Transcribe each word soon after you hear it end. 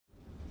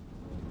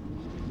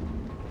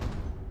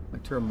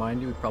To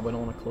remind you, we probably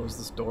don't want to close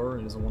this door.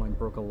 It is the one I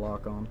broke a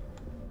lock on.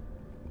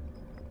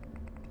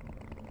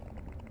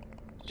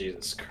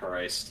 Jesus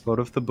Christ. What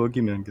if the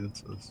boogeyman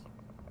gets us?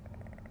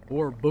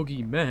 Or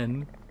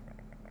boogeymen.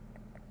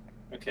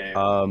 Okay.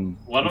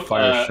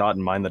 Fire a shot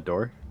and mine the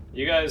door.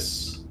 You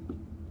guys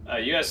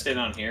stay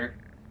down here.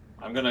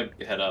 I'm gonna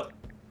head up.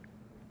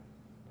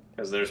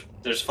 Because there's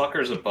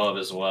fuckers above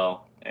as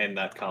well, and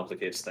that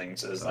complicates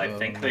things, as I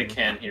think they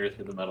can hear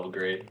through the metal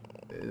grate.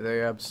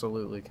 They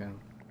absolutely can.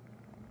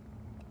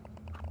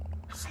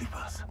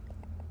 Sleepers,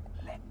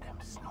 let them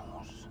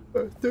snooze.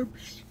 Let them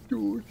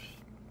snooze.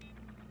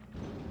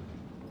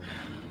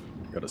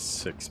 Got a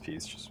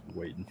 6-piece just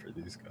waiting for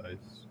these guys.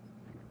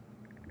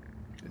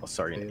 Oh,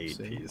 sorry, an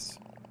 8-piece.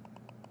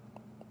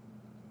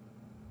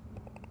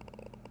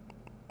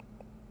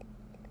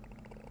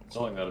 It's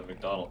only got a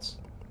McDonald's.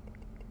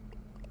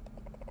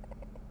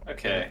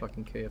 Okay.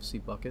 Fucking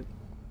KFC bucket.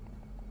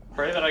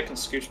 Pray that I can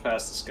scooch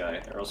past this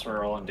guy, or else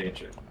we're all in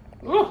danger.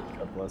 Ooh!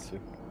 God bless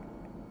you.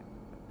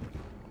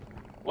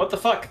 What the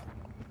fuck?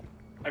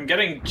 I'm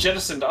getting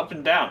jettisoned up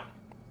and down.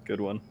 Good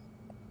one.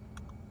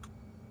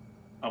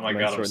 Oh my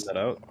god,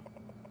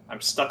 I'm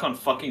stuck on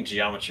fucking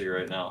geometry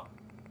right now.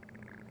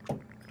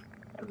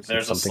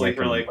 There's a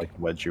sleeper like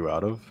wedge you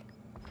out of.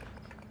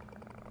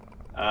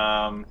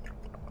 I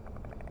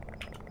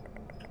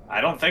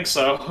don't think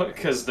so,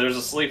 because there's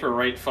a sleeper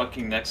right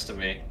fucking next to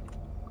me.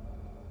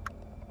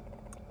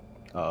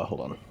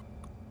 Hold on.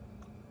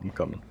 I'm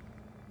coming.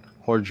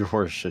 Hoard your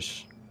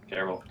horses.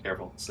 Careful,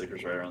 careful.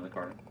 Sleeper's right around the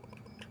corner.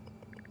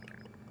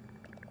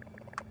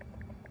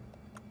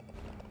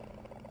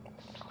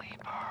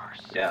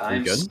 Yeah,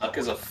 I'm stuck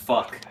as a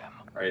fuck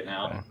right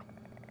now.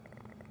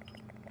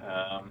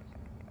 Okay.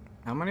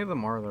 How many of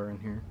them are there in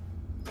here?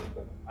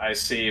 I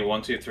see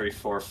 1, 2, 3,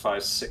 4,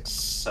 5, 6,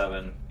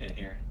 7 in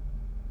here.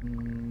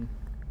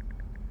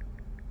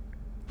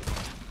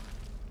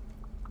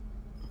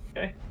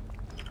 Okay.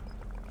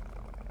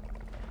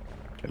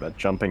 Okay, that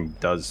jumping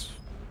does.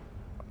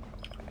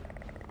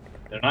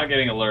 They're not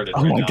getting alerted.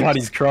 Oh my god,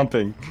 he's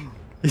crumping.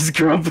 He's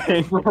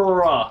crumping.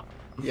 Bruh.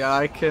 Yeah,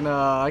 I can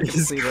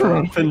see He's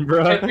crumping,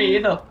 bro. Get me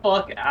the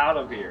fuck out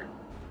of here.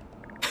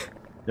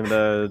 Give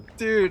the.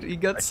 Dude, he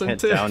got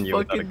sent to down you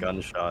without a fucking...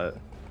 gunshot.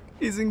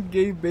 He's in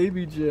gay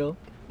baby jail.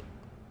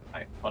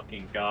 My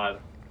fucking god.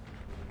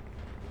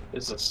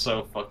 This is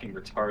so fucking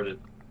retarded.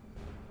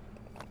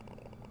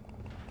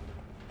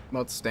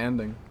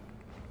 Outstanding.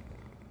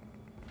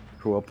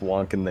 Who up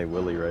wonkin' they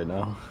willy right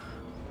now?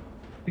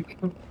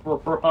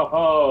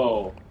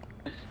 Bro.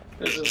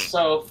 This is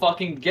so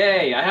fucking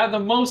gay. I have the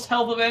most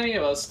health of any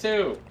of us,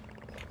 too.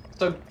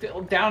 So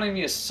downing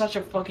me is such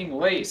a fucking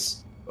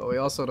waste. But we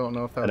also don't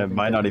know if that. And it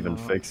might not even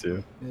fix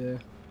you. Yeah.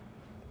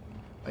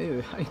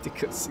 I need to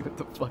go see what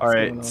the fuck's going on.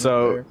 Alright,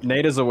 so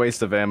nade is a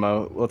waste of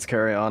ammo. Let's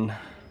carry on.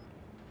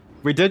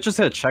 We did just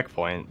hit a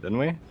checkpoint, didn't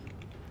we?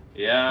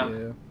 Yeah.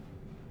 Yeah.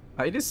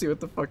 I need to see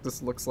what the fuck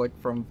this looks like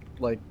from,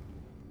 like,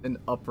 an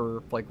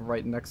upper, like,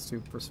 right next to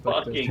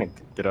perspective. Fucking...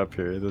 Get up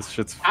here, this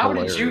shit's How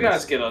hilarious. did you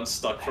guys get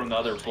unstuck from the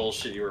other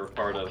bullshit you were a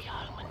part of?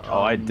 Oh,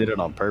 I did it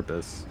on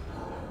purpose.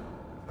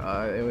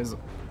 It was...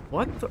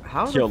 What the...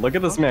 How Yo, look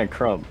at this man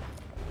crump.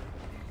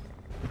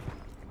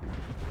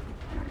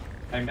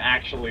 I'm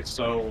actually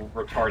so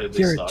retarded.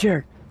 You're a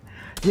jerk.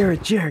 You're a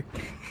jerk.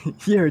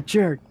 You're a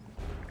jerk.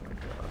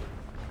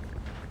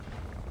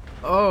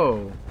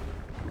 Oh.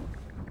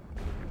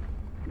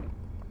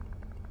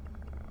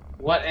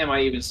 What am I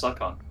even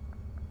stuck on?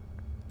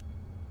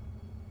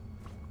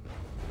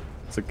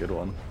 It's a good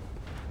one.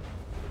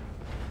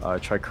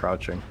 Try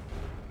crouching.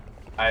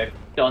 I've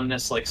done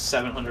this like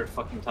 700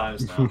 fucking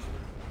times now.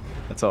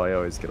 That's how I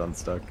always get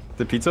unstuck.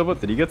 Did Pizza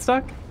Boat, did he get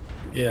stuck?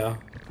 Yeah.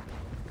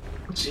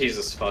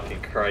 Jesus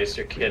fucking Christ,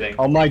 you're kidding.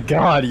 Oh my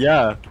god,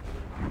 yeah.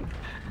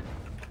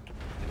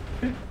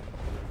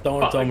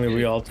 Don't tell me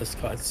we all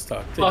just got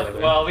stuck together.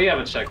 Fuck, well, we have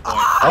a checkpoint.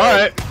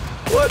 Alright.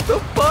 What the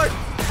fuck?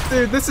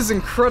 Dude, this is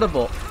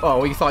incredible.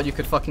 Oh, you thought you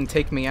could fucking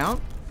take me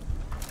out?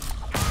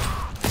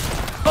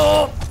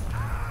 Oh!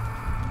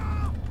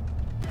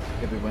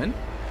 Did we win?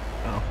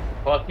 Oh.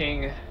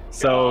 Fucking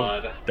So,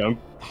 God.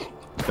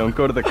 don't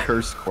go to the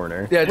cursed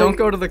corner. Yeah, don't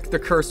go to the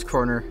cursed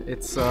corner.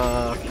 It's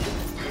cursed.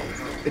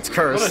 What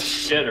a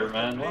shitter,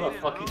 man. What a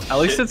fucking At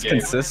least shit it's game.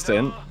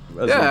 consistent.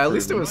 Yeah, at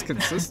least it was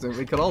consistent.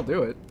 We could all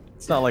do it.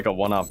 It's not like a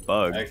one-off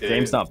bug. Okay.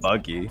 Game's not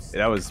buggy.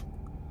 That was...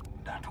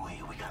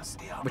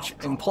 Which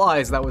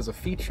implies that was a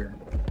feature.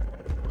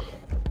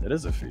 It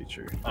is a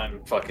feature.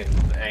 I'm fucking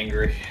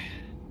angry.